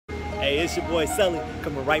Hey, it's your boy Sully,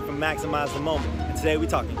 coming right from Maximize the Moment. And today we're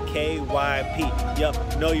talking KYP.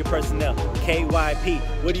 Yup, know your personnel. KYP.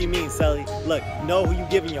 What do you mean, Sully? Look, know who you're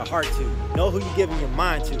giving your heart to. Know who you're giving your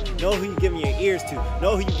mind to. Know who you're giving your ears to.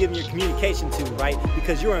 Know who you're giving your communication to, right?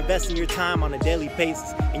 Because you're investing your time on a daily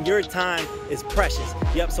basis, and your time is precious.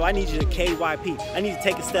 Yup, so I need you to KYP. I need you to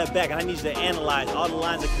take a step back, and I need you to analyze all the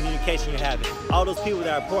lines of communication you're having. All those people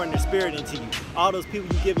that are pouring their spirit into you. All those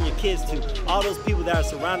people you're giving your kids to. All those people that are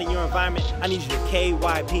surrounding your environment. I need you to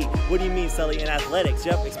KYP. What do you mean, Sully? In athletics,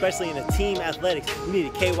 yep, especially in a team athletics, you need a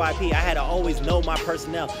KYP. I had to always know my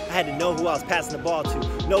personnel. I had to know who I was passing the ball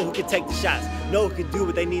to, know who could take the shots, know who could do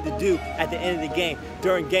what they need to do at the end of the game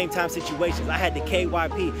during game time situations. I had to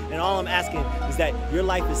KYP, and all I'm asking is that your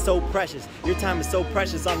life is so precious. Your time is so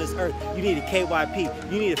precious on this earth. You need a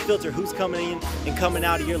KYP. You need to filter who's coming in and coming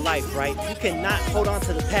out of your life, right? You cannot hold on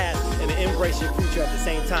to the past and embrace your future at the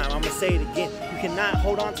same time. I'm gonna say it again. You cannot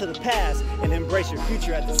hold on to the past and embrace your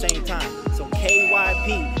future at the same time. So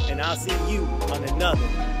KYP, and I'll see you on another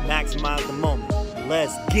Maximize the Moment.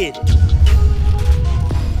 Let's get it.